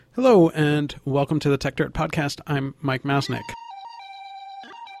Hello, and welcome to the Tech Dirt Podcast. I'm Mike Masnick.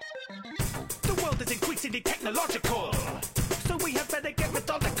 The world is increasingly technological, so we have better get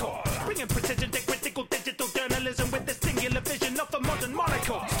methodical. Bringing precision to critical digital journalism with the singular vision of a modern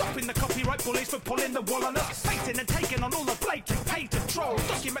monocle. Stopping the copyright bullies from pulling the wool on us. Facing and taking on all the blatant patent trolls.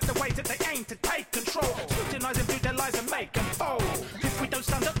 Document the ways that they aim to take control. Scrutinizing through their lies and make them fold. If we don't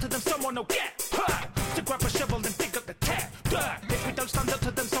stand up to them, someone will get hurt. To grab a shovel and dig up the tech dirt. If we don't stand up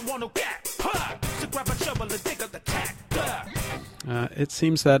to them, someone will get hurt. To grab a shovel and dig up the tech dirt. It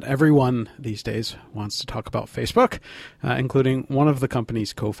seems that everyone these days wants to talk about Facebook, including one of the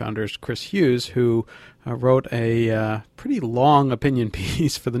company's co-founders, Chris Hughes, who wrote a pretty long opinion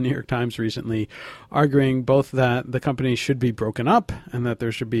piece for the New York Times recently, arguing both that the company should be broken up and that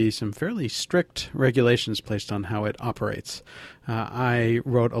there should be some fairly strict regulations placed on how it operates. I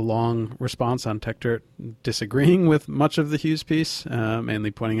wrote a long response on TechDirt disagreeing with much of the Hughes piece,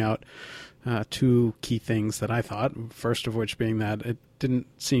 mainly pointing out two key things that I thought, first of which being that it didn't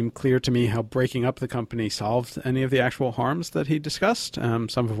seem clear to me how breaking up the company solved any of the actual harms that he discussed, some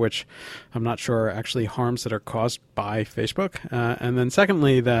of which I'm not sure are actually harms that are caused by Facebook. And then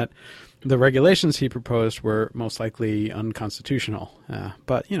secondly, that the regulations he proposed were most likely unconstitutional.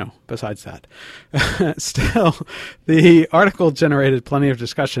 But, besides that, still, the article generated plenty of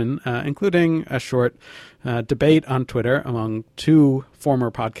discussion, including a short debate on Twitter among two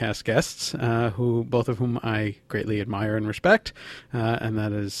former podcast guests, both of whom I greatly admire and respect, and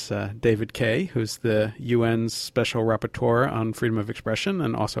that is David Kaye, who's the UN's Special Rapporteur on Freedom of Expression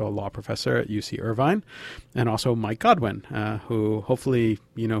and also a law professor at UC Irvine, and also Mike Godwin, who hopefully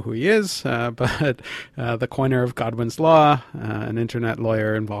you know who he is, but the coiner of Godwin's Law, an internet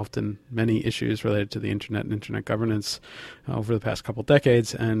lawyer involved in many issues related to the internet and internet governance over the past couple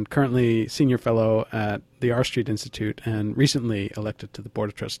decades, and currently senior fellow at the R Street Institute and recently elected to the Board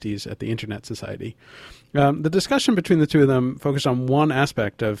of Trustees at the Internet Society. The discussion between the two of them focused on one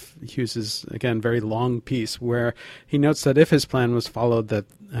aspect of Hughes's, again, very long piece, where he notes that if his plan was followed, that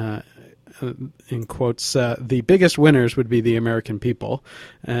in quotes, the biggest winners would be the American people.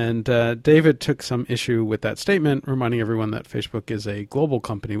 And David took some issue with that statement, reminding everyone that Facebook is a global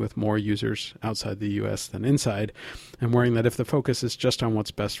company with more users outside the U.S. than inside, and worrying that if the focus is just on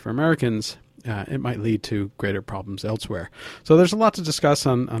what's best for Americans, it might lead to greater problems elsewhere. So there's a lot to discuss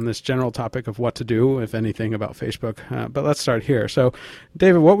on this general topic of what to do, if anything, about Facebook. But let's start here. So,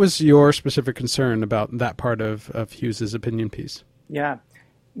 David, what was your specific concern about that part of Hughes's opinion piece? Yeah.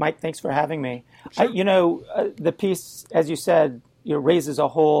 Mike, thanks for having me. Sure. The piece, as you said, raises a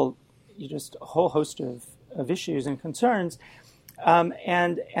whole host of issues and concerns.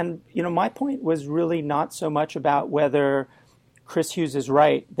 And my point was really not so much about whether Chris Hughes is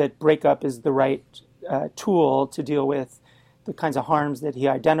right, that breakup is the right tool to deal with the kinds of harms that he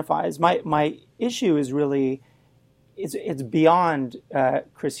identifies. My issue is really, it's beyond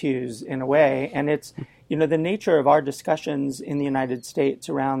Chris Hughes in a way, and it's, the nature of our discussions in the United States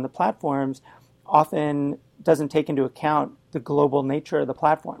around the platforms often doesn't take into account the global nature of the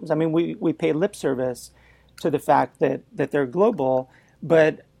platforms. I mean, we pay lip service to the fact that they're global,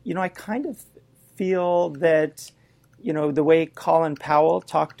 but, I kind of feel that, the way Colin Powell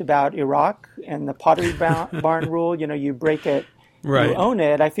talked about Iraq and the Pottery Barn rule, you break it, right, you own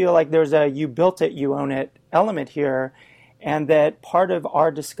it. I feel like there's a you built it, you own it element here, and that part of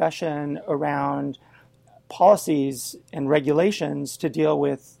our discussion around policies and regulations to deal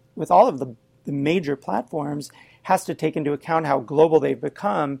with all of the major platforms has to take into account how global they've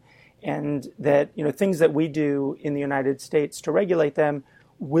become, and that things that we do in the United States to regulate them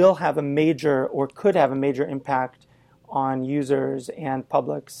will have a major or could have a major impact on users and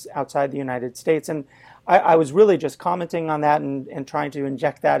publics outside the United States. And I was really just commenting on that and trying to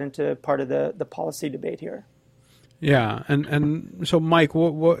inject that into part of the policy debate here. Yeah, and so Mike,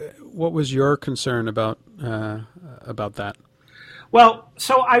 what was your concern about that? Well,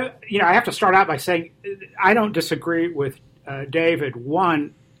 so I have to start out by saying I don't disagree with David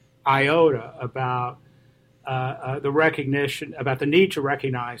one iota about the recognition, about the need to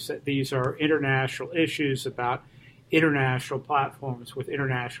recognize that these are international issues about international platforms with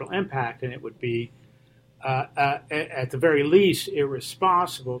international impact, and it would be at the very least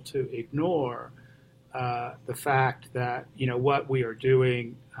irresponsible to ignore the fact that what we are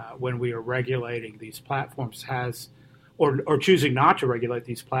doing when we are regulating these platforms has, or choosing not to regulate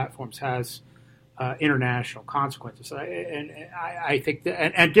these platforms has international consequences, I think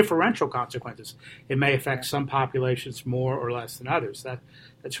and differential consequences. It may affect some populations more or less than others.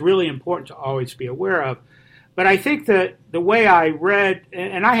 That's really important to always be aware of. But I think that the way I read,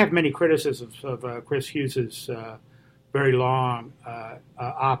 and I have many criticisms of Chris Hughes's very long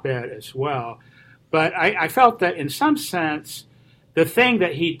op-ed as well. But I felt that in some sense, the thing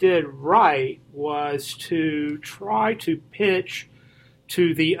that he did right was to try to pitch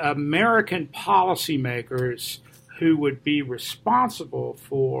to the American policymakers who would be responsible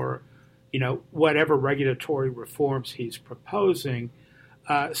for, whatever regulatory reforms he's proposing,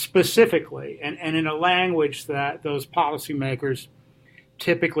 specifically, and in a language that those policymakers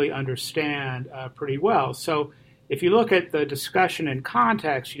typically understand pretty well. So if you look at the discussion in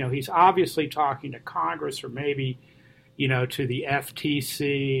context, he's obviously talking to Congress or maybe, to the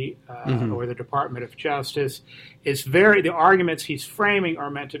FTC or the Department of Justice. The arguments he's framing are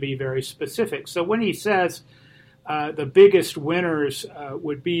meant to be very specific. So when he says the biggest winners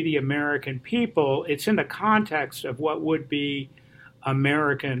would be the American people, it's in the context of what would be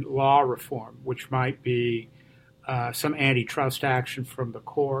American law reform, which might be some antitrust action from the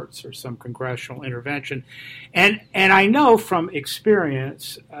courts or some congressional intervention. And I know from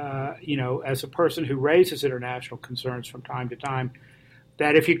experience, as a person who raises international concerns from time to time,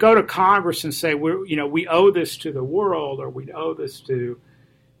 that if you go to Congress and say, we owe this to the world, or we owe this to,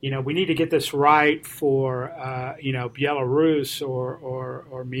 we need to get this right for, Belarus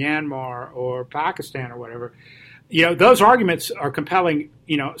or Myanmar or Pakistan or whatever, those arguments are compelling,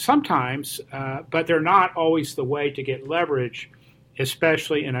 sometimes, but they're not always the way to get leverage,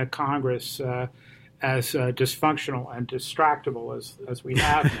 especially in a Congress as dysfunctional and distractible as we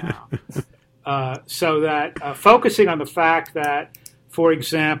have now. So that focusing on the fact that, for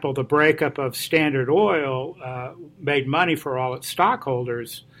example, the breakup of Standard Oil made money for all its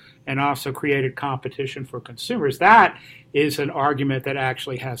stockholders and also created competition for consumers, that is an argument that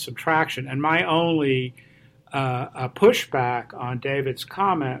actually has some traction. And my only a pushback on David's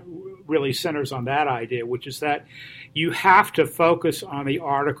comment really centers on that idea, which is that you have to focus on the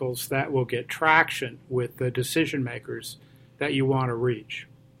articles that will get traction with the decision makers that you want to reach.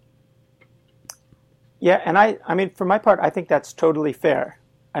 Yeah, and I mean, for my part, I think that's totally fair.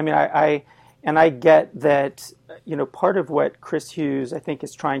 I mean, I get that, part of what Chris Hughes, I think,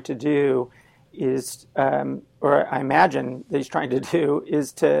 is trying to do is, or I imagine that he's trying to do,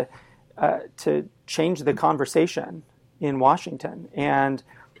 is to change the conversation in Washington. And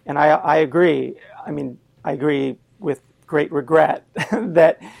I agree. I mean, I agree with great regret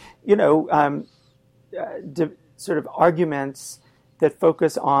that, sort of arguments that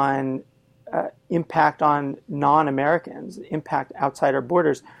focus on impact on non-Americans, impact outside our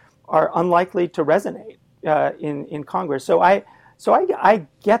borders, are unlikely to resonate in Congress. So I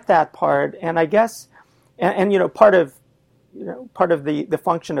get that part, and I guess, and part of the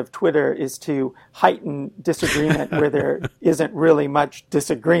function of Twitter is to heighten disagreement where there isn't really much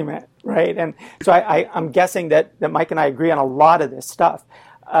disagreement, right? And so I'm guessing that Mike and I agree on a lot of this stuff.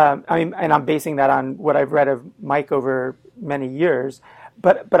 And I'm basing that on what I've read of Mike over many years.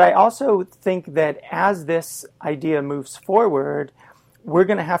 But I also think that as this idea moves forward, we're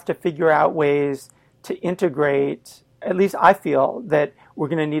going to have to figure out ways to integrate, at least I feel that we're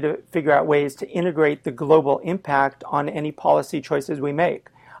going to need to figure out ways to integrate the global impact on any policy choices we make.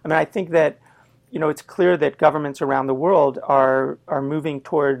 I mean, I think that, it's clear that governments around the world are moving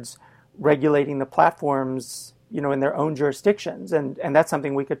towards regulating the platforms, in their own jurisdictions. And that's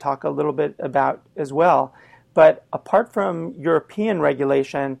something we could talk a little bit about as well. But apart from European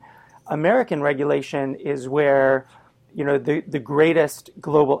regulation, American regulation is where, the greatest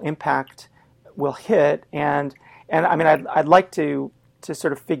global impact will hit. And I mean, I'd like to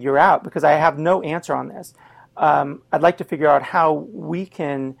sort of figure out, because I have no answer on this, I'd like to figure out how we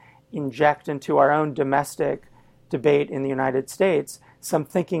can inject into our own domestic debate in the United States some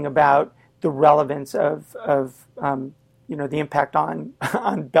thinking about the relevance of the impact on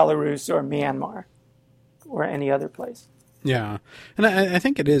Belarus or Myanmar or any other place. Yeah. And I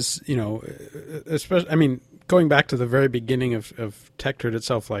think it is, especially, going back to the very beginning of TechTrade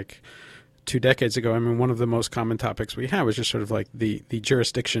itself, like 2 decades ago, one of the most common topics we had was just sort of like the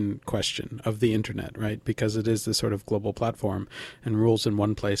jurisdiction question of the internet, right? Because it is this sort of global platform, and rules in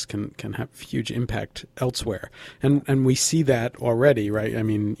one place can have huge impact elsewhere. And we see that already, right?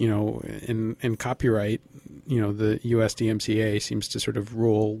 In copyright, the USDMCA seems to sort of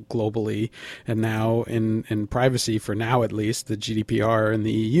rule globally, and now in privacy, for now at least, the GDPR in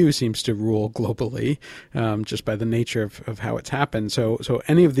the EU seems to rule globally, just by the nature of how it's happened. So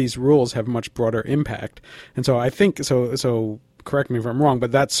any of these rules have much broader impact, and so I think so. Correct me if I'm wrong,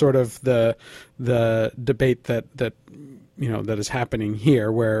 but that's sort of the debate that is happening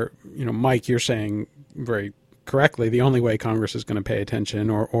here, where Mike, you're saying very correctly, the only way Congress is going to pay attention,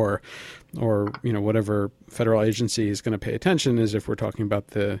 or whatever federal agency is going to pay attention, is if we're talking about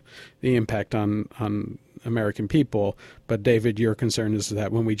the impact on American people. But David, your concern is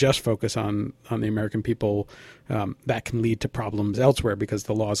that when we just focus on the American people, that can lead to problems elsewhere because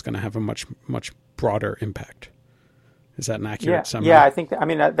the law is going to have a much broader impact. Is that an accurate summary? Yeah, I think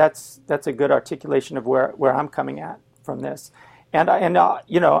that's a good articulation of where I'm coming at from this, and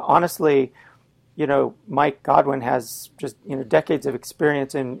honestly, Mike Godwin has just decades of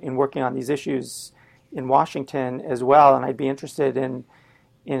experience in working on these issues in Washington as well, and I'd be interested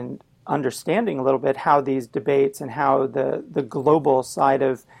in understanding a little bit how these debates and how the global side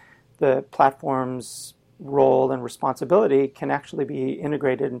of the platform's role and responsibility can actually be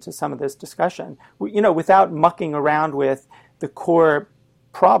integrated into some of this discussion, without mucking around with the core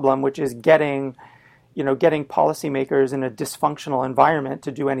problem, which is getting policymakers in a dysfunctional environment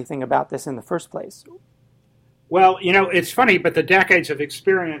to do anything about this in the first place. Well, it's funny, but the decades of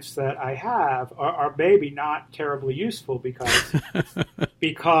experience that I have are maybe not terribly useful because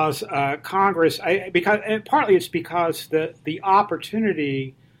Congress. Partly it's because the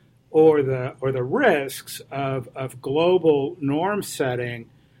opportunity or the risks of global norm setting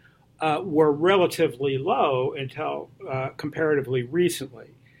were relatively low until comparatively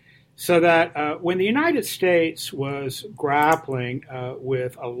recently. So that when the United States was grappling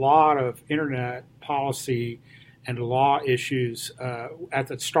with a lot of internet policy and law issues at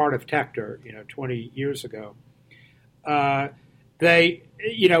the start of Tector, 20 years ago,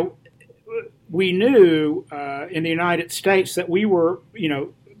 we knew in the United States that we were,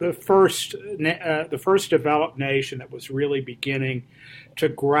 the first developed nation that was really beginning to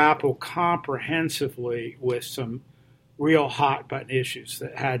grapple comprehensively with some real hot button issues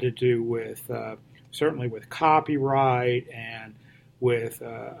that had to do with certainly with copyright and with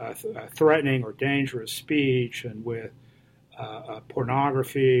threatening or dangerous speech and with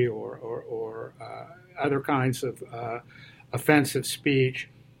pornography or other kinds of offensive speech.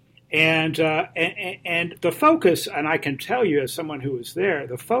 And the focus, and I can tell you as someone who was there,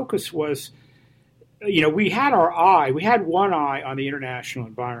 the focus was, we had one eye on the international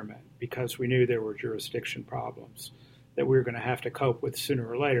environment because we knew there were jurisdiction problems that we were going to have to cope with sooner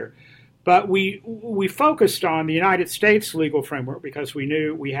or later. But we focused on the United States legal framework because we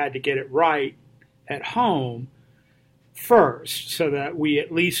knew we had to get it right at home first so that we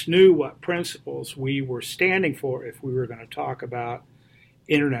at least knew what principles we were standing for if we were going to talk about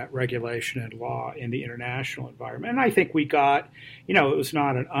internet regulation and law in the international environment. And I think we got, it was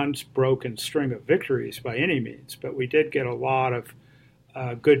not an unbroken string of victories by any means, but we did get a lot of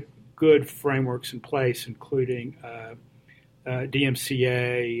good frameworks in place, including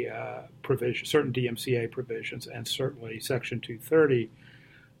DMCA provisions, certain DMCA provisions, and certainly Section 230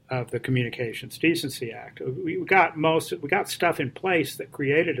 of the Communications Decency Act. We got stuff in place that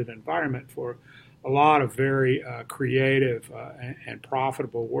created an environment for a lot of very creative and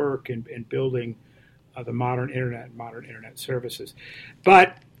profitable work in building the modern internet and modern internet services.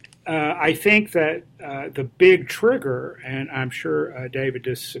 But I think that the big trigger, and I'm sure David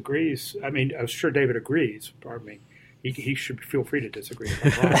disagrees. I'm sure David agrees. Pardon me. He should feel free to disagree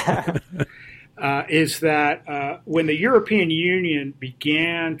with that. Is that when the European Union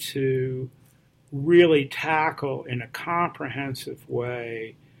began to really tackle in a comprehensive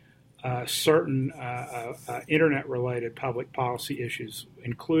way certain internet-related public policy issues,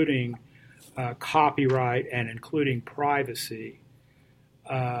 including copyright and including privacy,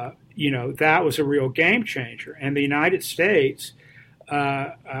 that was a real game changer. And the United States,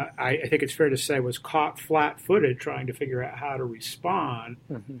 I think it's fair to say, was caught flat-footed trying to figure out how to respond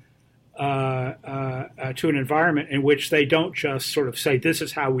to an environment in which they don't just sort of say, this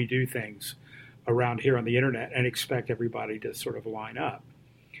is how we do things around here on the internet and expect everybody to sort of line up.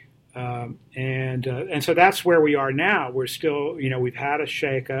 And so that's where we are now. We're still, we've had a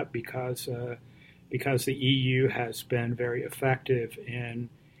shakeup because the EU has been very effective in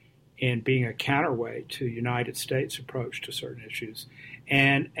being a counterweight to the United States' approach to certain issues,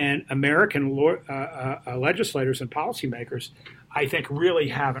 and American legislators and policymakers, I think, really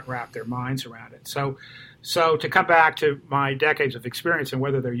haven't wrapped their minds around it. So to come back to my decades of experience and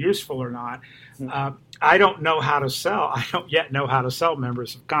whether they're useful or not, I don't know how to sell. I don't yet know how to sell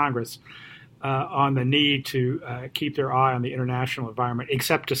members of Congress on the need to keep their eye on the international environment,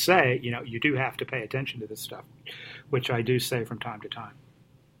 except to say, you do have to pay attention to this stuff, which I do say from time to time.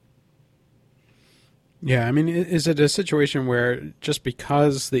 Yeah, is it a situation where just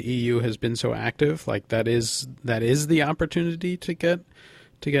because the EU has been so active, like that is the opportunity to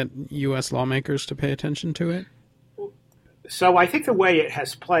get U.S. lawmakers to pay attention to it? So I think the way it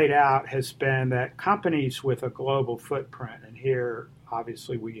has played out has been that companies with a global footprint, and here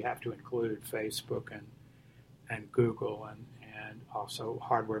obviously we have to include Facebook and Google and also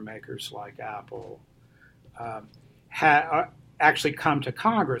hardware makers like Apple, actually come to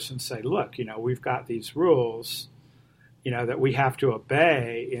Congress and say, look, we've got these rules, that we have to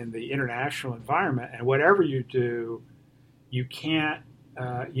obey in the international environment, and whatever you do, you can't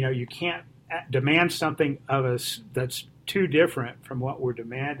demand something of us that's too different from what we're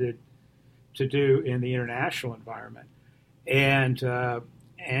demanded to do in the international environment. And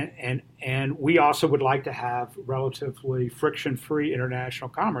we also would like to have relatively friction-free international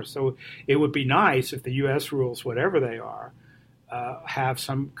commerce. So it would be nice if the U.S. rules, whatever they are, have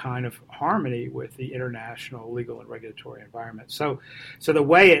some kind of harmony with the international legal and regulatory environment. So the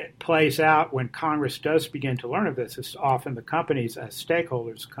way it plays out when Congress does begin to learn of this is often the companies as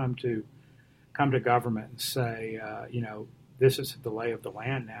stakeholders come to government and say, this is the lay of the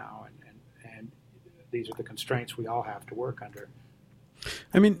land now, and these are the constraints we all have to work under.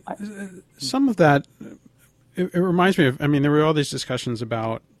 I mean, some of that, it reminds me of, there were all these discussions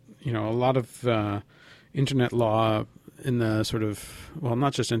about, a lot of internet law in the sort of, well,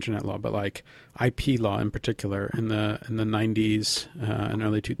 not just internet law, but like IP law in particular in the 90s and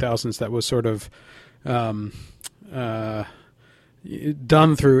early 2000s that was sort of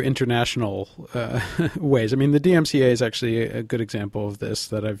done through international ways. The DMCA is actually a good example of this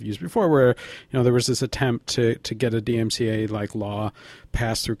that I've used before, where there was this attempt to get a DMCA-like law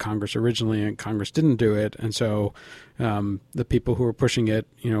passed through Congress originally, and Congress didn't do it, and so the people who were pushing it,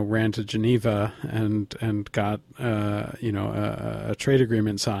 ran to Geneva and got a trade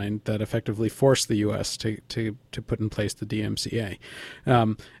agreement signed that effectively forced the U.S. to put in place the DMCA,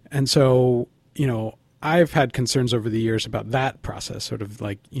 and so I've had concerns over the years about that process, sort of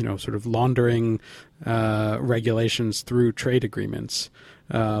laundering regulations through trade agreements.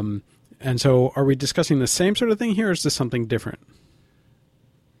 And so are we discussing the same sort of thing here, or is this something different?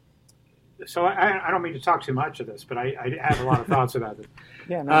 So I don't mean to talk too much of this, but I have a lot of thoughts about this.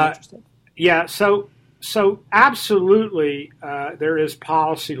 Yeah, no, I'm interested. Yeah, so absolutely there is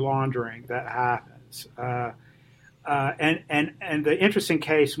policy laundering that happens. And the interesting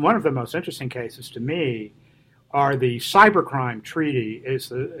case, one of the most interesting cases to me, are the cybercrime treaty. Is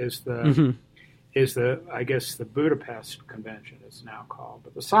the I guess the Budapest Convention is now called,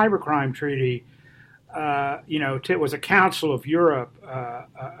 but the cybercrime treaty, it was a Council of Europe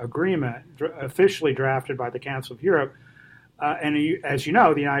agreement officially drafted by the Council of Europe, and as you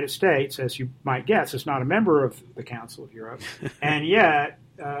know, the United States, as you might guess, is not a member of the Council of Europe, and yet.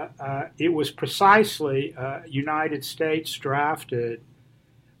 It was precisely United States drafted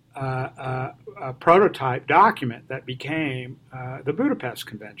a prototype document that became the Budapest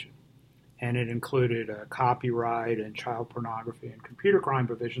Convention. And it included copyright and child pornography and computer crime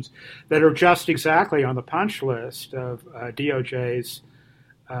provisions that are just exactly on the punch list of DOJ's,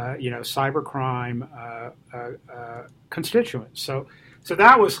 cybercrime constituents. So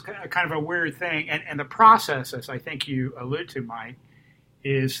that was kind of a weird thing. And the process, as I think you allude to, Mike,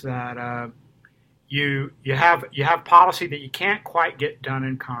 is that you have policy that you can't quite get done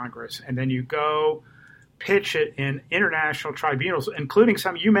in Congress, and then you go pitch it in international tribunals, including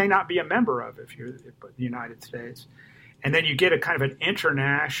some you may not be a member of if you're the United States, and then you get a kind of an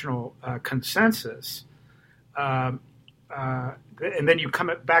international consensus, and then you come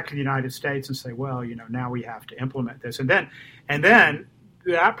back to the United States and say, well, now we have to implement this, and then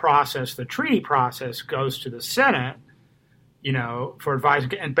that process, the treaty process, goes to the Senate. For advice,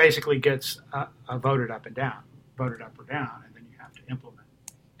 and basically gets voted up or down, and then you have to implement.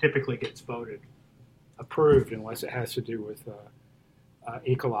 Typically gets approved unless it has to do with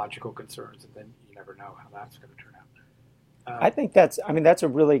ecological concerns, and then you never know how that's going to turn out. I think that's a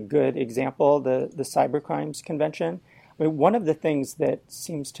really good example, the Cybercrimes Convention. One of the things that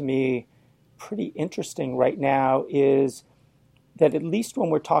seems to me pretty interesting right now is that at least when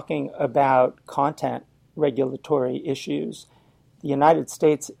we're talking about content regulatory issues, the United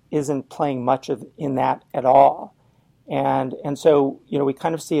States isn't playing much in that at all. And so, we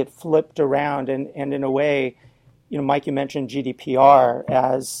kind of see it flipped around, and in a way, Mike, you mentioned GDPR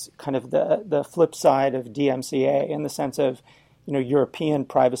as kind of the flip side of DMCA in the sense of, European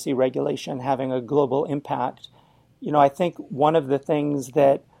privacy regulation having a global impact. I think one of the things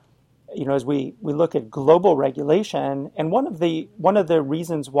that, as we look at global regulation, and one of the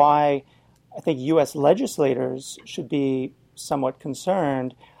reasons why I think U.S. legislators should be somewhat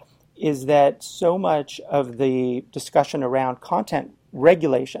concerned is that so much of the discussion around content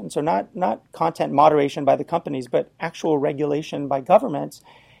regulation, so not content moderation by the companies, but actual regulation by governments,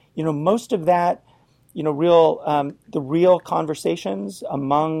 most of that the real conversations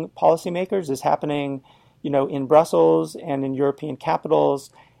among policymakers is happening, in Brussels and in European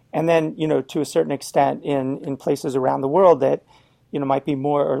capitals, and then, to a certain extent in places around the world that, might be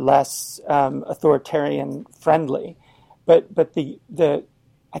more or less authoritarian friendly. But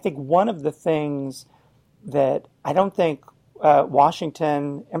I think one of the things that I don't think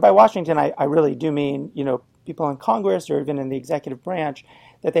Washington, and by Washington I really do mean, people in Congress or even in the executive branch,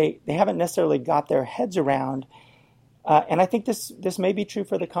 that they haven't necessarily got their heads around, and I think this may be true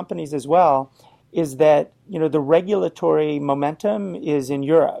for the companies as well, is that, the regulatory momentum is in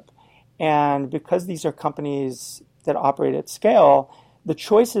Europe. And because these are companies that operate at scale, the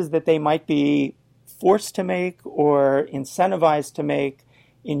choices that they might be forced to make or incentivized to make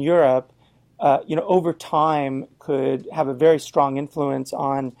in Europe, over time could have a very strong influence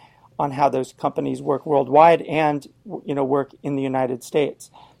on how those companies work worldwide and, work in the United States.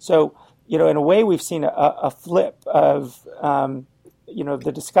 So, in a way, we've seen a flip of,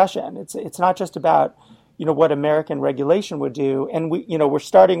 the discussion. It's not just about, what American regulation would do. And we're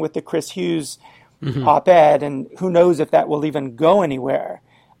starting with the Chris Hughes op-ed, and who knows if that will even go anywhere.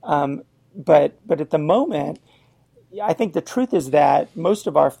 But at the moment, I think the truth is that most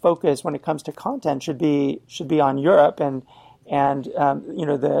of our focus when it comes to content should be on Europe and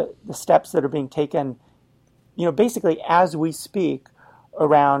the steps that are being taken, basically as we speak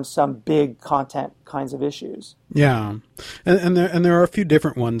around some big content kinds of issues. Yeah, and there are a few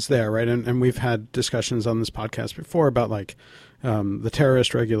different ones there, right? And we've had discussions on this podcast before about like the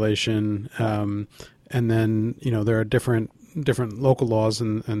terrorist regulation, and then there are different local laws,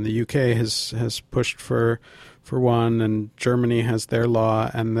 and the UK has pushed for one, and Germany has their law,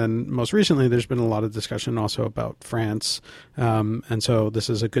 and then most recently there's been a lot of discussion also about France, and so this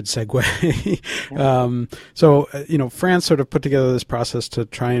is a good segue. So France sort of put together this process to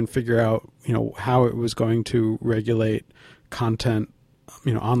try and figure out how it was going to regulate content,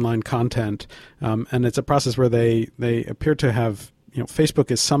 online content, and it's a process where they appear to have.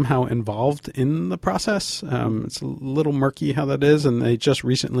 Facebook is somehow involved in the process. It's a little murky how that is, and they just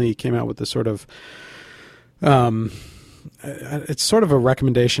recently came out with this sort of. It's sort of a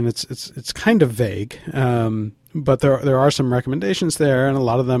recommendation. It's kind of vague, but there are some recommendations there, and a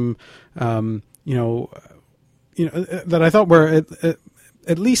lot of them, that I thought were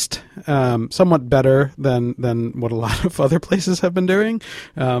at least somewhat better than what a lot of other places have been doing,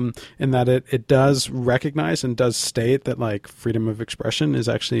 in that it does recognize and does state that like freedom of expression is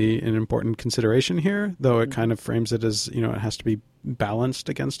actually an important consideration here, though it kind of frames it as it has to be balanced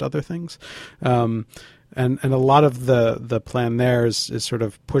against other things. And a lot of the plan there is sort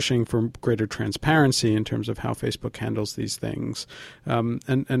of pushing for greater transparency in terms of how Facebook handles these things. And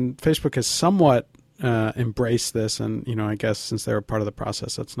Facebook has somewhat embraced this, and I guess since they're a part of the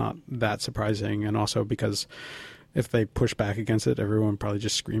process, that's not that surprising. And also because if they push back against it, everyone would probably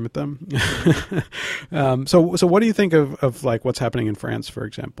just scream at them. So what do you think of like what's happening in France, for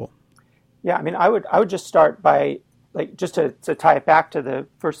example? Yeah, I mean, I would just start by like just to tie it back to the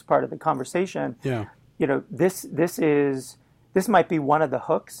first part of the conversation. Yeah. This might be one of the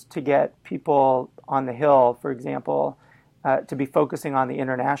hooks to get people on the Hill, for example, to be focusing on the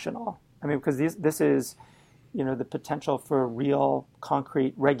international. I mean, because this is, the potential for real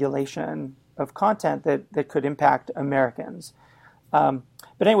concrete regulation of content that could impact Americans. But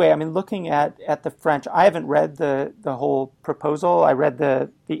anyway, I mean, looking at the French, I haven't read the whole proposal. I read the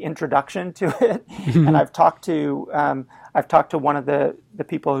introduction to it, and I've talked to one of the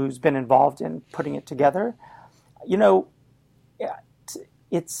people who's been involved in putting it together.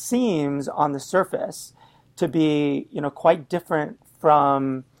 It seems on the surface to be quite different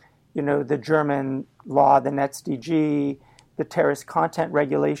from the German law, the NetzDG, the terrorist content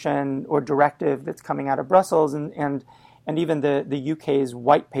regulation or directive that's coming out of Brussels, and even the UK's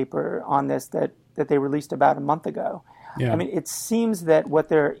white paper on this that they released about a month ago. Yeah. I mean, it seems that what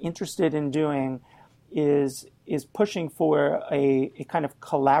they're interested in doing is pushing for a kind of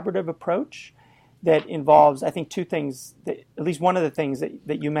collaborative approach that involves, I think, two things. At least one of the things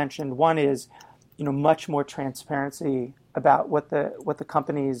that you mentioned. One is, much more transparency about what the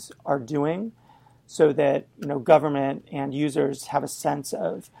companies are doing, so that government and users have a sense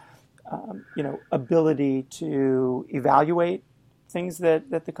of ability to evaluate things that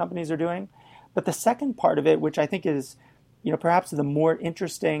the companies are doing. But the second part of it, which I think is, perhaps the more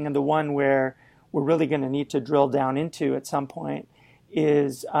interesting and the one where we're really going to need to drill down into at some point,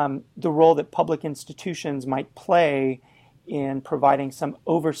 is the role that public institutions might play in providing some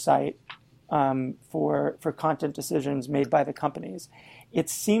oversight for content decisions made by the companies. It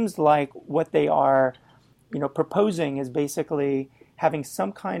seems like what they are, proposing is basically having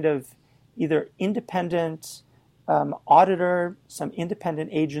some kind of either independent auditor, some independent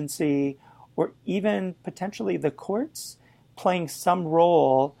agency, or even potentially the courts playing some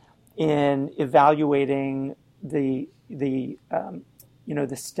role in evaluating the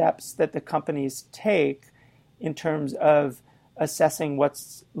steps that the companies take in terms of assessing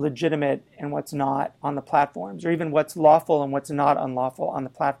what's legitimate and what's not on the platforms, or even what's lawful and what's not unlawful on the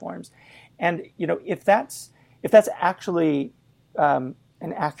platforms. And if that's actually an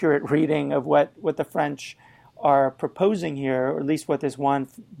accurate reading of what the French are proposing here, or at least what this one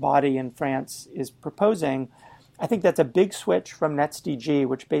body in France is proposing, I think that's a big switch from NetzDG,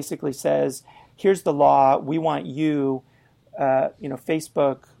 which basically says, here's the law, we want you,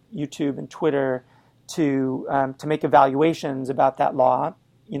 Facebook, YouTube, and Twitter to make evaluations about that law,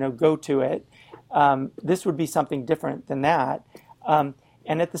 go to it. This would be something different than that. And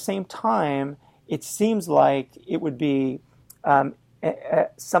at the same time, it seems like it would be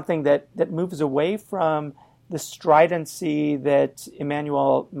something that moves away from the stridency that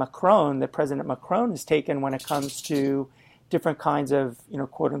President Macron has taken when it comes to different kinds of,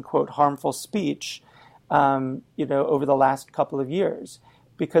 quote unquote, harmful speech, over the last couple of years,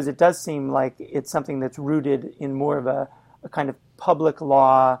 because it does seem like it's something that's rooted in more of a kind of public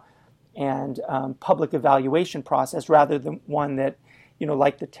law and public evaluation process, rather than one that,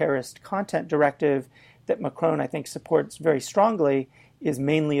 like the terrorist content directive that Macron, I think, supports very strongly, is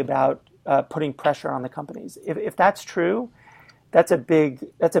mainly about putting pressure on the companies. If that's true, that's a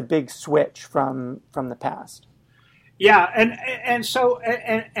big switch from the past. Yeah, and so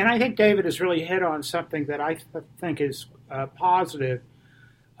I think David has really hit on something that I think is positive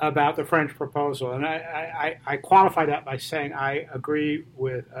about the French proposal, and I qualify that by saying I agree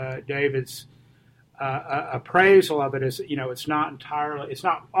with David's appraisal of it. Is it's not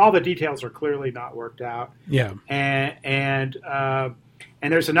all the details are clearly not worked out. Yeah, and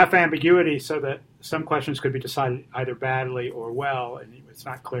there's enough ambiguity so that some questions could be decided either badly or well, and it's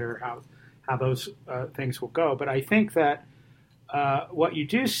not clear how those things will go. But I think that what you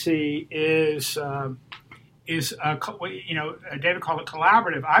do see is David called it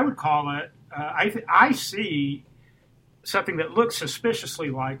collaborative. I would call it. I see something that looks suspiciously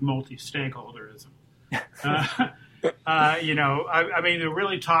like multi-stakeholderism. I mean, they're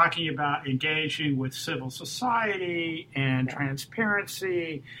really talking about engaging with civil society and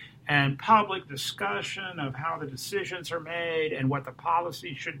transparency and public discussion of how the decisions are made and what the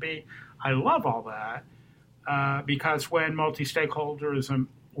policy should be. I love all that because when multi-stakeholderism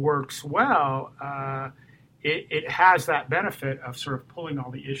works well, it has that benefit of sort of pulling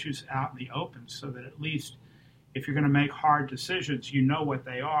all the issues out in the open, so that at least if you're going to make hard decisions, you know what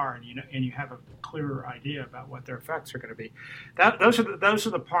they are, and you have a clearer idea about what their effects are going to be. Those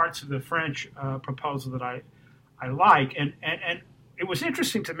are the parts of the French proposal that I like, and it was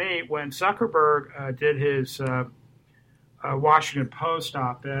interesting to me when Zuckerberg did his Washington Post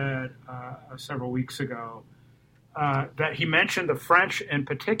op-ed several weeks ago that he mentioned the French in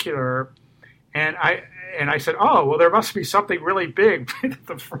particular, and I said, oh, well, there must be something really big that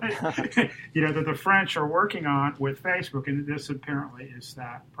the French, that the French are working on with Facebook, and this apparently is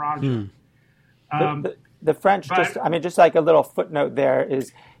that project. The French, just like a little footnote there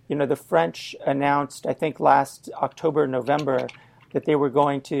is, the French announced, I think last October, November, that they were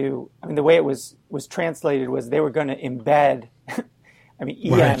going to, the way it was translated was they were going to embed,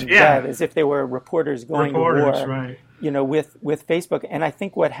 embed, as if they were reporters going to war, right. With Facebook. And I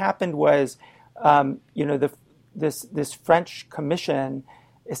think what happened was, this French commission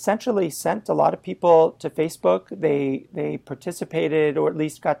essentially sent a lot of people to Facebook. They participated, or at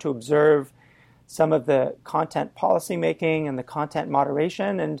least got to observe some of the content policy making and the content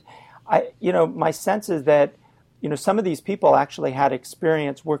moderation. And my sense is that some of these people actually had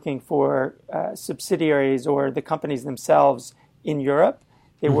experience working for subsidiaries or the companies themselves in Europe.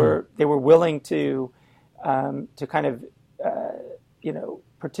 They were willing to kind of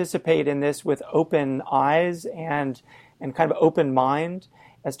participate in this with open eyes and kind of open mind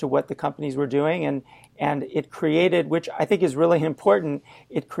as to what the companies were doing, and it created, which I think is really important,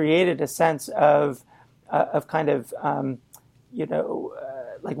 it created a sense of kind of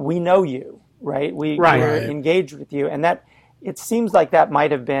like we know you, right? We're engaged with you, and that it seems like that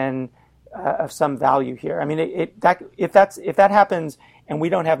might have been of some value here. If that happens and we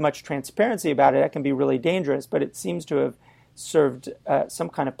don't have much transparency about it, that can be really dangerous. But it seems to have served some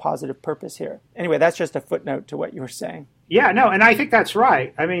kind of positive purpose here. Anyway, that's just a footnote to what you were saying. Yeah, no, and I think that's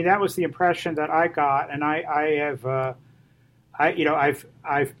right. That was the impression that I got, and I've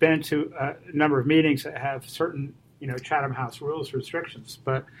been to a number of meetings that have certain Chatham House rules restrictions,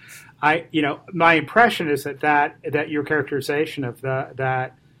 but my impression is that your characterization of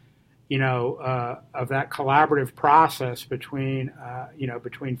that of that collaborative process between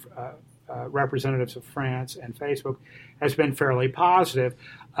representatives of France and Facebook has been fairly positive.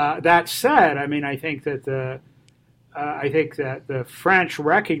 That said, I mean, I think that the French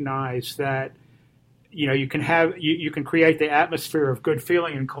recognize that you can create the atmosphere of good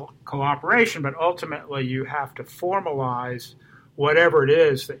feeling and cooperation, but ultimately you have to formalize whatever it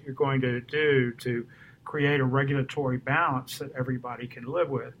is that you're going to do to create a regulatory balance that everybody can live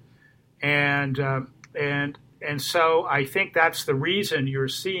with. And so I think that's the reason you're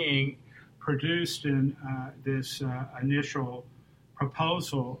seeing produced in this initial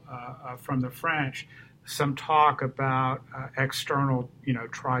proposal from the French some talk about external,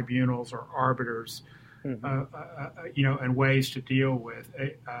 tribunals or arbiters, and ways to deal with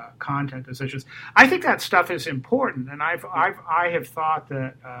content decisions. I think that stuff is important, and I have thought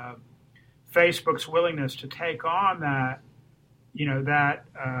that Facebook's willingness to take on that,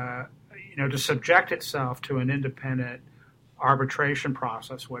 to subject itself to an independent arbitration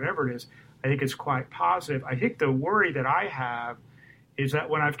process, whatever it is, I think it's quite positive. I think the worry that I have is that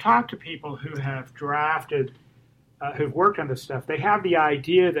when I've talked to people who have drafted, who've worked on this stuff, they have the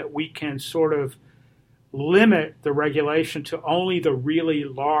idea that we can sort of limit the regulation to only the really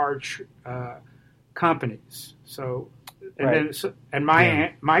large companies. So,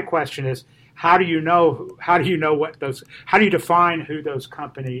 my question is, how do you define who those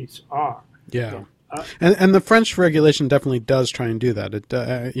companies are? Yeah. And the French regulation definitely does try and do that. It,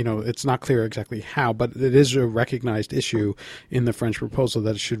 it's not clear exactly how, but it is a recognized issue in the French proposal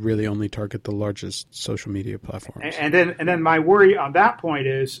that it should really only target the largest social media platforms. And then my worry on that point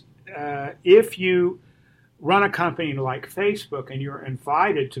is, if you run a company like Facebook and you're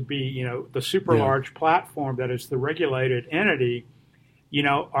invited to be, the super large platform that is the regulated entity,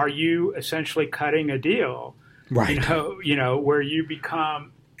 are you essentially cutting a deal? Right. Where you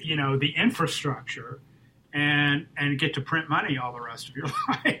become the infrastructure and get to print money all the rest of your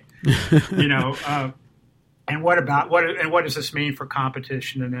life. And what does this mean for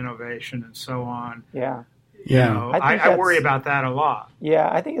competition and innovation and so on? Yeah. I worry about that a lot. Yeah,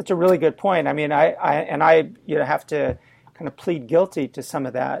 I think it's a really good point. I mean, I have to kind of plead guilty to some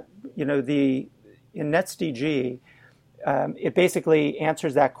of that. In NetzDG, it basically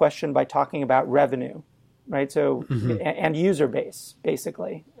answers that question by talking about revenue. Right, so and user base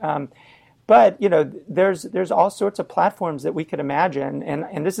basically, but there's all sorts of platforms that we could imagine,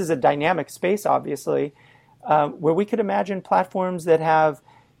 and this is a dynamic space, obviously, where we could imagine platforms that have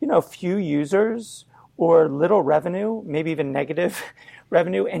few users or little revenue, maybe even negative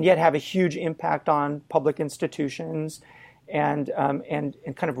revenue, and yet have a huge impact on public institutions, and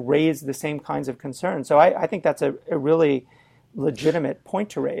kind of raise the same kinds of concerns. So I think that's a really legitimate point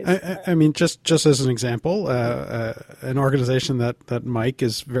to raise. I mean, just as an example, an organization that Mike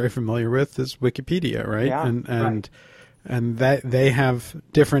is very familiar with is Wikipedia, right? Yeah, and that they have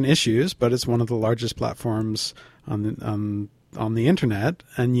different issues, but it's one of the largest platforms on the internet,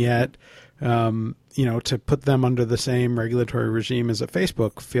 and yet, to put them under the same regulatory regime as a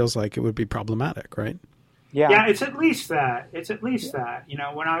Facebook feels like it would be problematic, right? Yeah, it's at least that.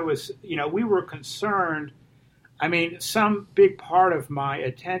 When I was, we were concerned. I mean, some big part of my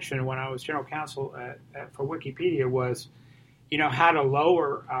attention when I was general counsel for Wikipedia was, how to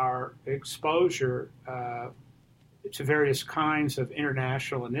lower our exposure to various kinds of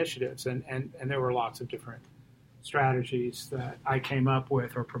international initiatives. And there were lots of different strategies that I came up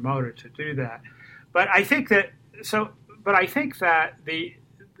with or promoted to do that. But I think that it's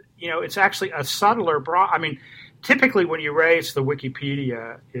actually a subtler I mean, typically when you raise the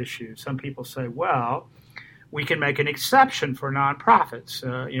Wikipedia issue, some people say, well, we can make an exception for nonprofits,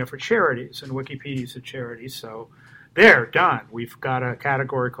 for charities, and Wikipedia's a charity, so they're done. We've got a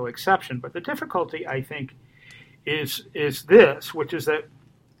categorical exception. But the difficulty, I think, is this, which is that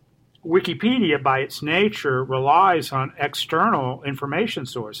Wikipedia, by its nature, relies on external information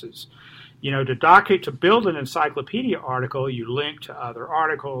sources. To build an encyclopedia article, you link to other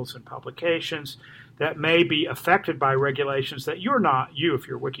articles and publications that may be affected by regulations that if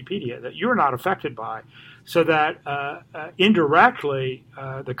you're Wikipedia, that you're not affected by. So that indirectly,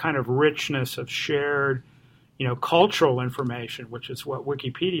 the kind of richness of shared, cultural information, which is what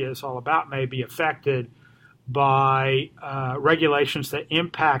Wikipedia is all about, may be affected by regulations that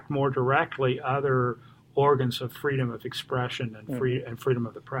impact more directly other organs of freedom of expression and freedom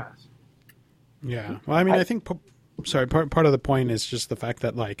of the press. Yeah. Well, I mean, I think part of the point is just the fact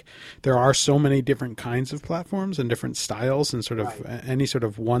that there are so many different kinds of platforms and different styles, and sort of any sort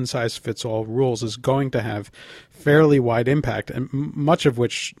of one size fits all rules is going to have fairly wide impact, and much of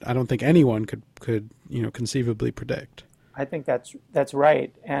which I don't think anyone could conceivably predict. I think that's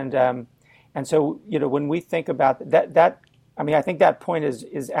right. And so, when we think about that, I mean, I think that point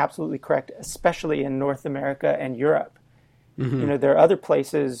is absolutely correct, especially in North America and Europe. Mm-hmm. There are other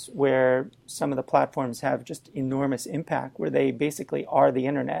places where some of the platforms have just enormous impact, where they basically are the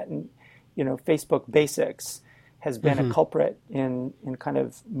internet. And, Facebook Basics has been a culprit in kind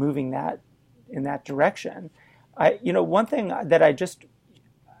of moving that in that direction. One thing that I just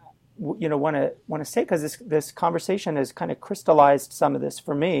want to say, because this conversation has kind of crystallized some of this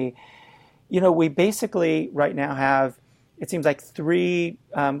for me. We basically right now have, it seems like, three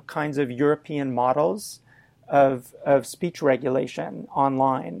kinds of European models of speech regulation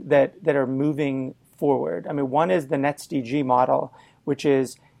online that are moving forward. I mean, one is the NetzDG model, which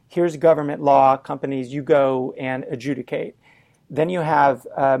is, here's government law, companies, you go and adjudicate. Then you have,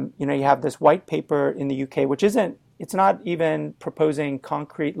 you have this white paper in the UK, which it's not even proposing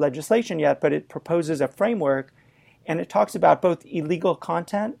concrete legislation yet, but it proposes a framework, and it talks about both illegal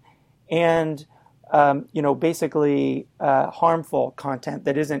content and, basically harmful content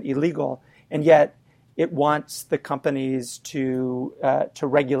that isn't illegal, and yet it wants the companies to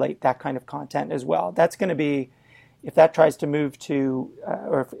regulate that kind of content as well. That's going to be, if that tries to move to,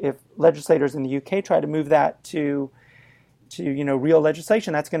 or if legislators in the UK try to move that to real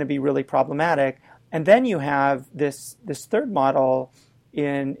legislation, that's going to be really problematic. And then you have this third model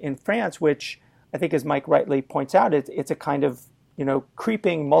in France, which I think, as Mike rightly points out, it's a kind of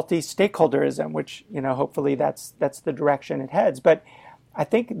creeping multi-stakeholderism, which hopefully that's the direction it heads. But I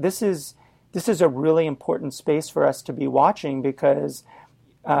think this is a really important space for us to be watching, because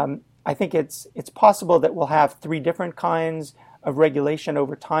I think it's possible that we'll have three different kinds of regulation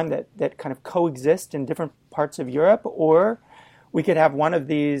over time that kind of coexist in different parts of Europe, or we could have one of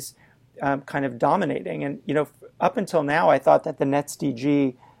these kind of dominating. And up until now, I thought that the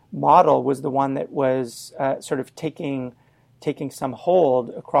NetzDG model was the one that was sort of taking some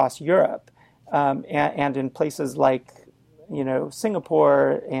hold across Europe, and in places like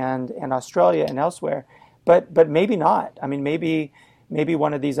Singapore and Australia and elsewhere, but maybe not. I mean, maybe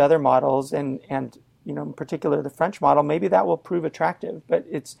one of these other models, and in particular the French model, maybe that will prove attractive. But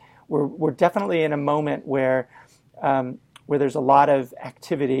we're definitely in a moment where there's a lot of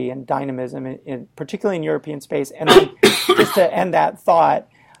activity and dynamism, particularly in European space. And then, just to end that thought,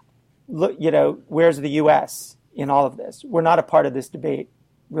 look, where's the U.S. in all of this? We're not a part of this debate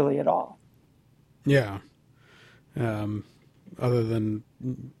really at all. Yeah. Other than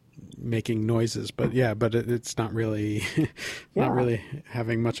making noises, but it's not really not really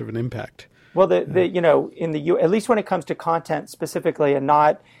having much of an impact. Well, in the at least when it comes to content specifically, and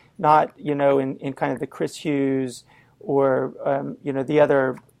not in kind of the Chris Hughes or the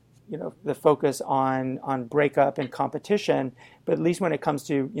other the focus on breakup and competition, but at least when it comes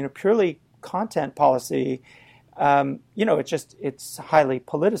to purely content policy, it's highly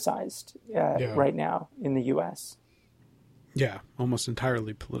politicized right now in the U.S. Yeah, almost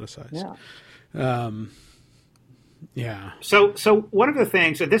entirely politicized. Yeah. So one of the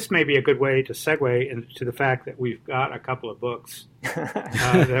things, and this may be a good way to segue into the fact that we've got a couple of books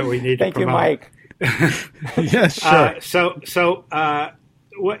that we need to promote. Thank you, Mike. Yes, sure. So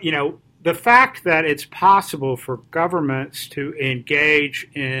the fact that it's possible for governments to engage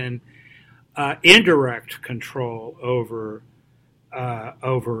in indirect control over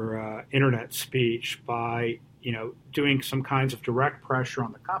internet speech by doing some kinds of direct pressure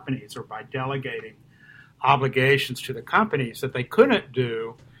on the companies, or by delegating obligations to the companies that they couldn't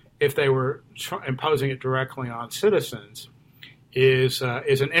do if they were imposing it directly on citizens, is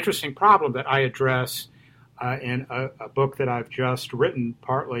an interesting problem that I address in a book that I've just written.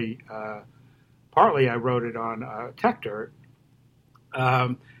 Partly I wrote it on TechDirt,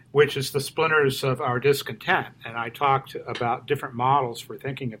 which is the splinters of our discontent, and I talked about different models for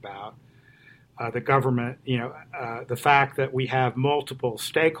thinking about the government, the fact that we have multiple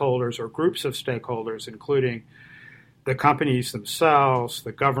stakeholders or groups of stakeholders, including the companies themselves,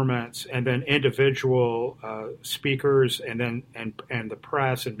 the governments, and then individual speakers, and the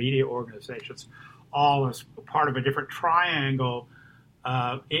press and media organizations, all as part of a different triangle.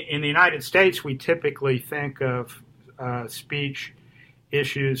 In the United States, we typically think of speech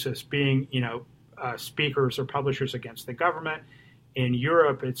issues as being, speakers or publishers against the government. In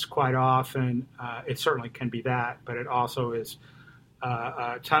Europe, it's quite often, it certainly can be that, but it also is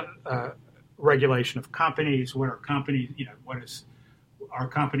regulation of companies. What are companies, are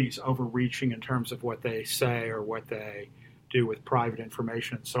companies overreaching in terms of what they say or what they do with private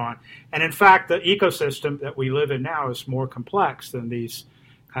information and so on. And in fact, the ecosystem that we live in now is more complex than these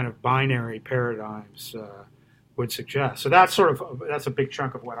kind of binary paradigms would suggest. So that's a big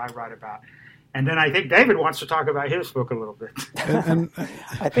chunk of what I write about. And then I think David wants to talk about his book a little bit.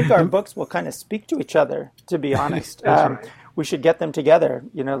 I think our books will kind of speak to each other, to be honest. Right. We should get them together,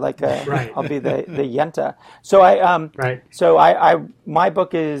 like Right. I'll be the Yenta. So Right. So my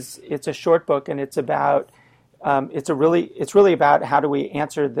book it's a short book, and it's about, it's really about how do we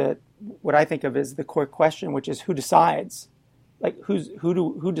answer what I think of as the core question, which is who decides, like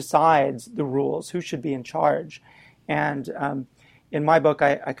who decides the rules, who should be in charge. And in my book,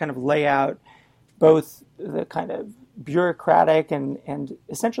 I kind of lay out both the kind of bureaucratic and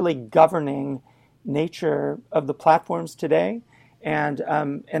essentially governing nature of the platforms today, and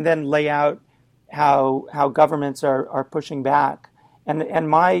then lay out how governments are pushing back. And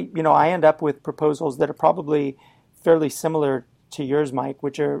I end up with proposals that are probably fairly similar to yours, Mike,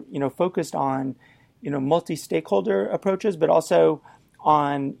 which are focused on multi-stakeholder approaches, but also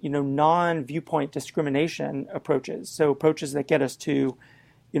on non-viewpoint discrimination approaches. So approaches that get us to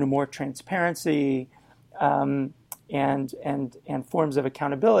more transparency and forms of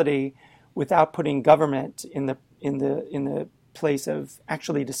accountability without putting government in the place of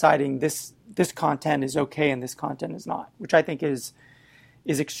actually deciding this content is okay and this content is not, which I think is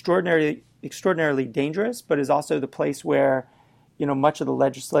extraordinarily dangerous, but is also the place where much of the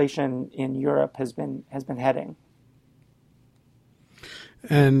legislation in Europe has been heading.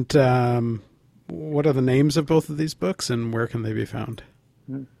 And what are the names of both of these books, and where can they be found?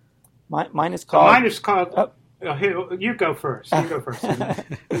 Mine is called. You go first.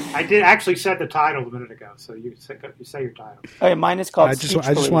 I did actually said the title a minute ago, so you say your title. Okay, mine is called. I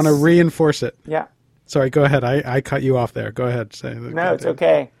just want to reinforce it. Yeah. Sorry, go ahead. I cut you off there. Go ahead. No, it's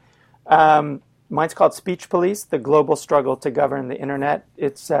okay. Mine's called Speech Police: The Global Struggle to Govern the Internet.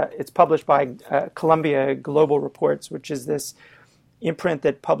 It's published by Columbia Global Reports, which is this imprint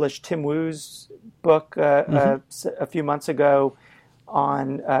that published Tim Wu's book a few months ago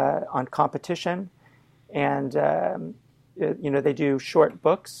on competition, and they do short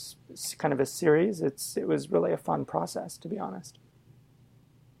books. It's kind of a series. It was really a fun process, to be honest.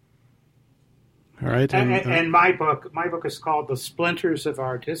 All right, and my book is called The Splinters of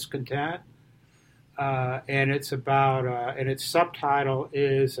Our Discontent, and it's about and its subtitle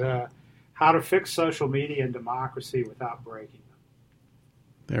is How to Fix Social Media and Democracy Without Breaking Them.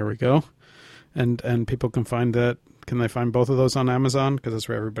 There we go, and people can find that. Can they find both of those on Amazon? Because that's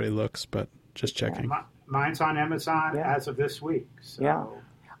where everybody looks. But just checking. Yeah, mine's on Amazon as of this week. So. Yeah,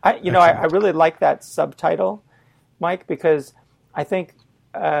 I really like that subtitle, Mike, because I think.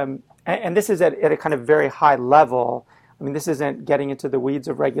 And this is at a kind of very high level. I mean, this isn't getting into the weeds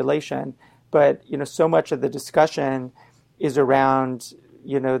of regulation, but so much of the discussion is around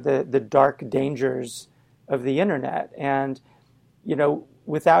the dark dangers of the internet, and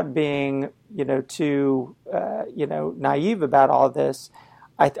without being too naive about all this,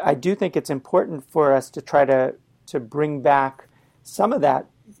 I do think it's important for us to try to bring back some of that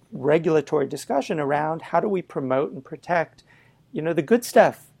regulatory discussion around how do we promote and protect the good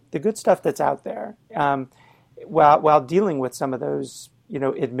stuff. The good stuff that's out there, while dealing with some of those,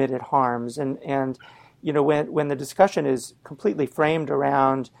 admitted harms, and when the discussion is completely framed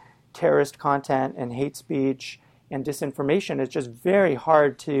around terrorist content and hate speech and disinformation, it's just very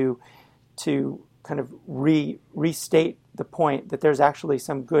hard to kind of restate the point that there's actually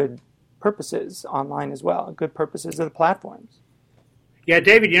some good purposes online as well, good purposes of the platforms. Yeah,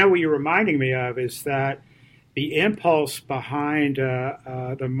 David, what you're reminding me of is that the impulse behind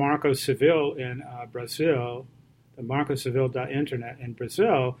the Marco Civil in Brazil, the marcocivil.internet in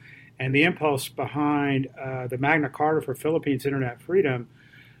Brazil, and the impulse behind the Magna Carta for Philippines Internet Freedom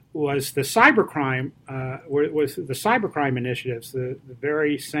was the cybercrime initiatives, the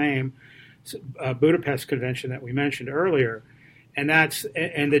very same Budapest Convention that we mentioned earlier. And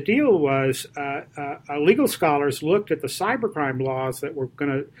the deal was legal scholars looked at the cybercrime laws that were going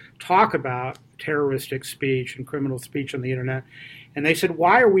to talk about terroristic speech and criminal speech on the internet, and they said,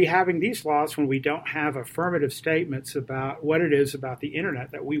 why are we having these laws when we don't have affirmative statements about what it is about the internet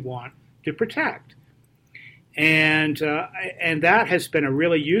that we want to protect? And that has been a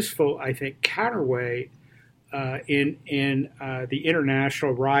really useful, I think, counterweight in the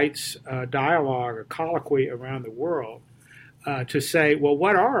international rights dialogue or colloquy around the world. To say, well,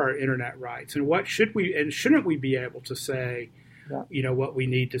 what are our internet rights, and what should we and shouldn't we be able to say, what we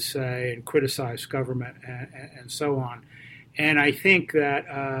need to say, and criticize government and so on. And I think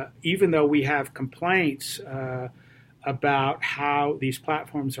that even though we have complaints about how these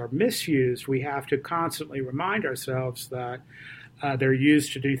platforms are misused, we have to constantly remind ourselves that they're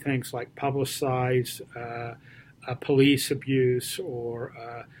used to do things like publicize police abuse or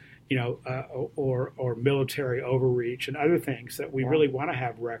or military overreach and other things that we really want to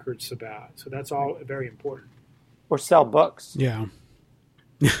have records about. So that's all very important. Or sell books. Yeah.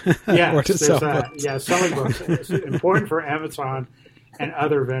 Yeah, or to sell books. Yeah, selling books. It's important for Amazon and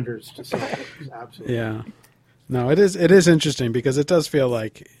other vendors to sell books. Absolutely. Yeah. No, it is interesting because it does feel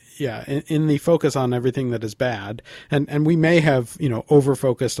like, in the focus on everything that is bad, and we may have,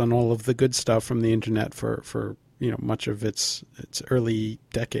 over-focused on all of the good stuff from the internet for much of its early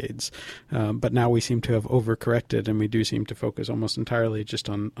decades. But now we seem to have overcorrected, and we do seem to focus almost entirely just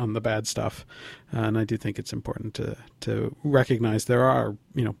on the bad stuff. And I do think it's important to recognize there are,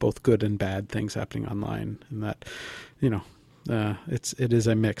 both good and bad things happening online, and that, it is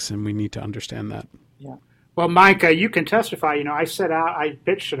a mix, and we need to understand that. Yeah. Well, Mike, you can testify. I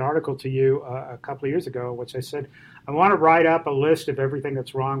pitched an article to you a couple of years ago, which I said, I want to write up a list of everything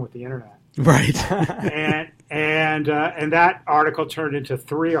that's wrong with the internet. Right. and that article turned into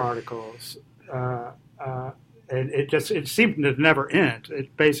 3 articles, and it seemed to never end.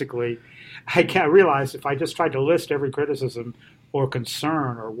 It basically, I realized if I just tried to list every criticism or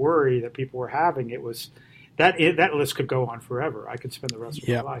concern or worry that people were having, it was that list could go on forever. I could spend the rest of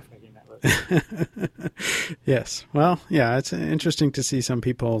my life making that list. Yes. Well, yeah, it's interesting to see some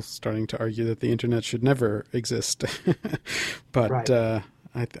people starting to argue that the internet should never exist. But right.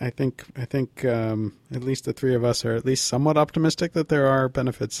 I think at least the 3 of us are at least somewhat optimistic that there are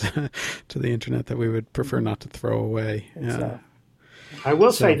benefits to the internet that we would prefer not to throw away. I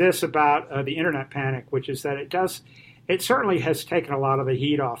will say this about the internet panic, which is that it certainly has taken a lot of the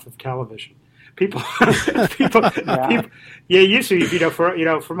heat off of television. People, used to,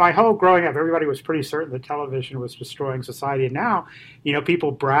 for my whole growing up, everybody was pretty certain that television was destroying society. And now,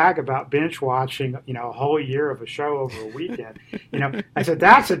 people brag about binge watching, a whole year of a show over a weekend. I said,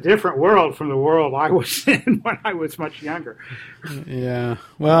 that's a different world from the world I was in when I was much younger. Yeah.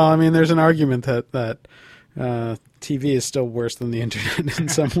 Well, I mean, there's an argument that TV is still worse than the internet in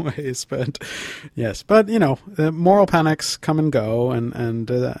some ways, but yes. But, the moral panics come and go. And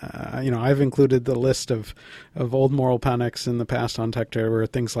I've included the list of old moral panics in the past on Techter where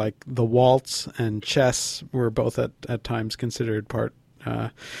things like the waltz and chess were both at times considered part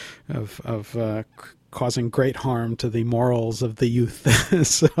of causing great harm to the morals of the youth.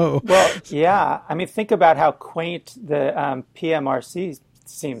 I mean, think about how quaint the PMRC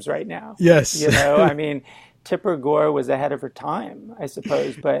seems right now. Yes. I mean, Tipper Gore was ahead of her time, I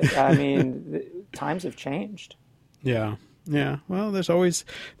suppose, but I mean, times have changed. Yeah. Yeah. Well, there's always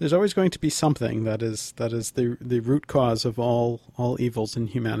going to be something that is the root cause of all evils in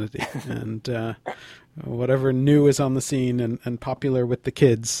humanity. And whatever new is on the scene and popular with the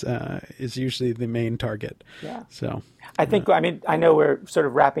kids is usually the main target. Yeah. So I think, I know we're sort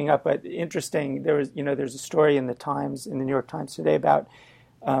of wrapping up, but interesting, there's a story in the New York Times today about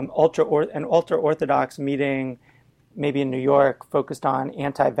an ultra-Orthodox meeting maybe in New York focused on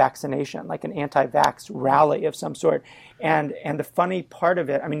anti-vaccination, like an anti-vax rally of some sort. And the funny part of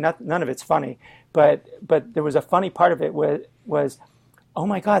it, I mean, none of it's funny, but there was a funny part of it was, oh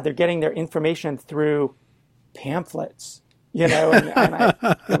my God, they're getting their information through pamphlets, and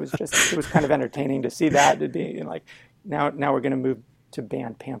it was kind of entertaining to see that. It'd be like, now we're going to move to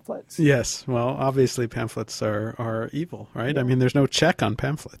ban pamphlets. Yes. Well, obviously pamphlets are evil, right? Yeah. I mean, there's no check on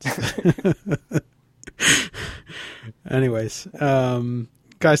pamphlets. Anyways,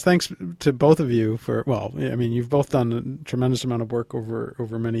 guys, thanks to both of you you've both done a tremendous amount of work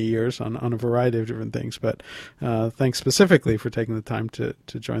over many years on a variety of different things, but thanks specifically for taking the time to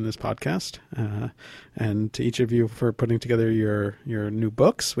join this podcast, and to each of you for putting together your new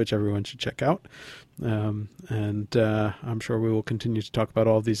books, which everyone should check out. And I'm sure we will continue to talk about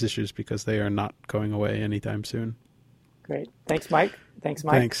all of these issues because they are not going away anytime soon. Great. Thanks, Mike.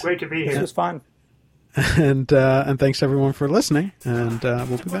 Thanks. Great to be here. This was fun. And thanks to everyone for listening. And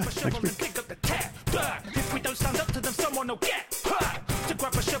we'll be back next week. If we don't stand up to them, someone will get